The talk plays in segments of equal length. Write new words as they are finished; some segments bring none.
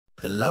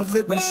The love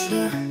that we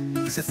share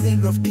is a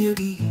thing of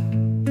beauty,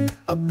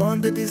 a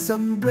bond that is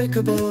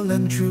unbreakable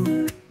and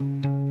true.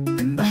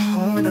 In the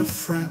heart of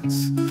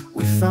France,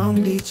 we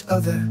found each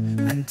other,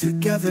 and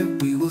together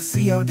we will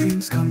see our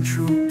dreams come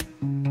true.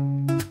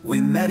 We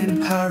met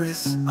in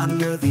Paris,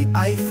 under the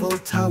Eiffel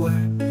Tower.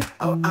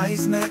 Our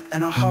eyes met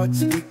and our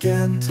hearts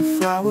began to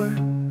flower.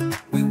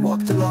 We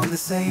walked along the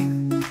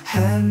Seine,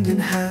 hand in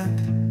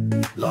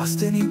hand,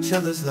 lost in each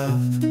other's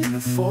love in a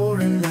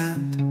foreign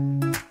land.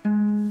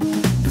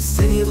 The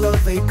city of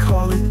love they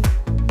call it,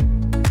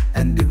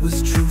 and it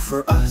was true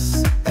for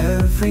us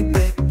every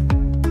day.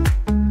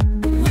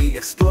 We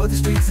explored the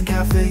streets and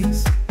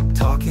cafes,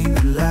 talking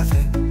and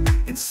laughing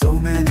in so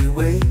many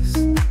ways.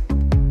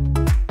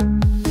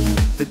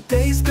 The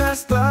days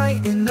passed by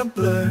in a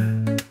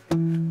blur,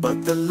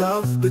 but the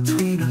love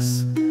between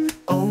us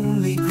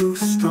only grew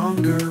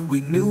stronger. We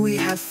knew we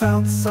had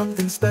found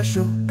something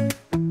special,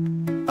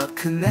 a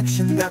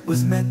connection that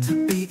was meant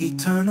to be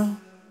eternal.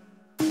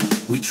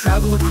 We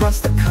traveled across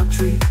the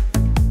country,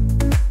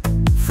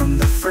 from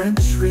the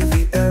French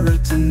Riviera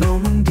to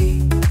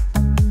Normandy.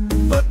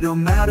 But no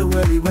matter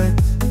where we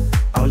went,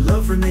 our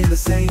love remained the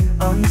same,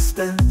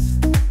 unspent.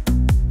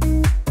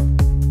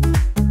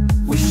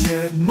 We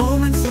shared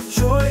moments of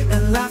joy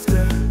and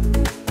laughter,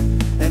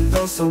 and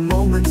also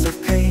moments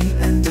of pain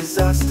and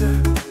disaster.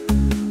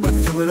 But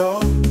through it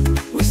all,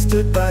 we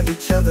stood by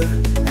each other,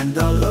 and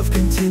our love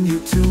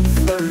continued to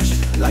flourish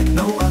like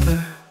no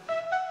other.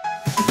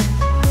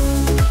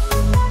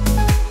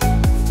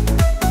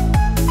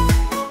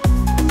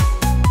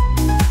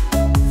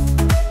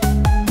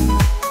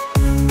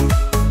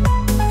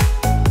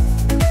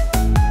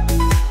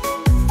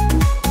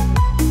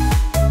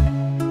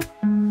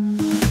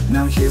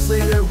 Now years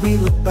later we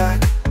look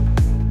back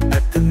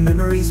at the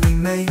memories we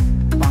made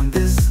on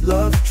this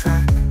love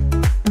track.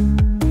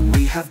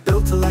 We have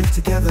built a life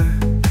together,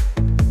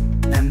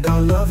 and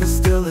our love is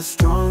still as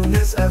strong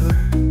as ever.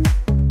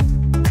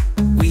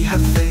 We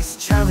have faced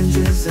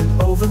challenges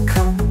and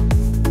overcome,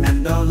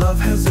 and our love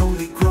has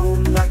only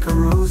grown like a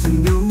rose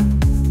in bloom.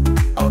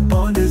 Our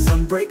bond is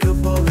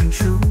unbreakable and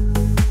true,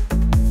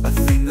 a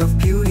thing of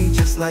beauty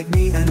just like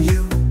me and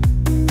you.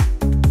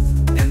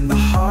 In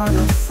the heart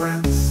of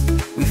France,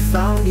 we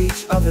found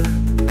each other,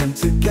 and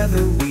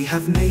together we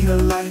have made a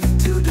life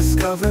to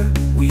discover.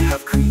 We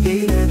have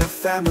created a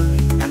family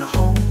and a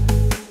home,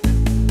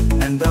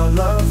 and our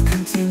love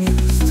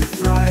continues to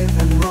thrive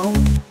and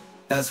roam.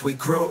 As we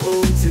grow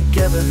old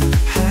together,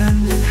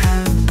 hand in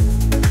hand,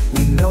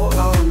 we know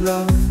our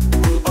love